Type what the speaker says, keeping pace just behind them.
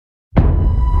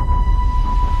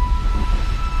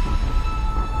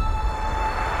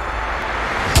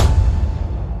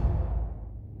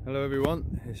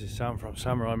everyone, this is Sam from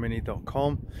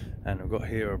𝐦𝐨𝐤𝐞.com, and I've got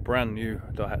here a brand new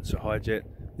Daihatsu Hijet.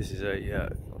 This is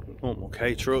a normal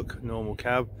K truck, normal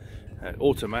cab,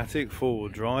 automatic, four-wheel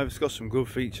drive. It's got some good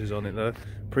features on it though.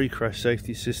 Pre-crash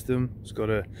safety system. It's got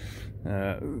a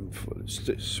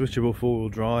switchable four-wheel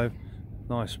drive.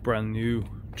 Nice brand new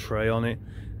tray on it.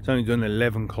 It's only done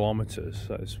 11 kilometers,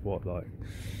 so it's what, like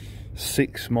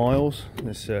 6 miles.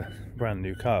 It's a brand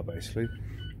new car basically.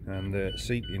 And the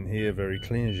seat in here very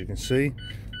clean, as you can see.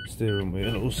 Steering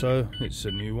wheel also, it's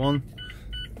a new one.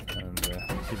 And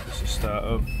give this a start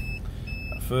up.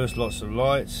 At first lots of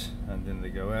lights, and then they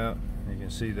go out. You can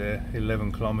see there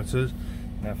 11 kilometers.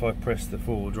 Now if I press the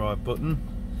four-wheel drive button,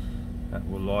 that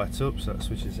will light up, so that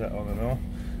switches that on and off.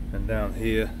 And down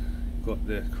here you've got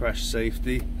the crash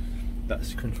safety.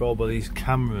 That's controlled by these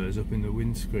cameras up in the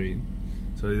windscreen,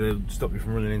 so they'll stop you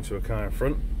from running into a car in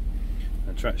front.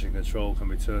 And traction control can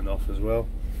be turned off as well.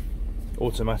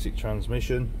 Automatic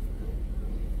transmission,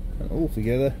 and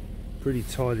altogether pretty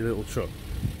tidy little truck.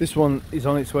 This one is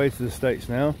on its way to the States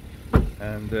now,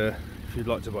 and if you'd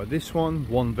like to buy this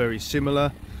one very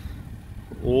similar,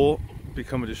 or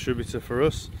become a distributor for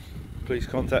us, please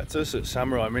contact us at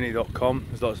𝐷𝐷𝐻.com.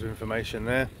 There's lots of information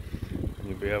there, and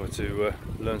you'll be able to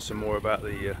learn some more about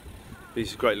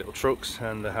these great little trucks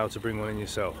and how to bring one in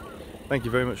yourself. Thank you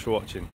very much for watching.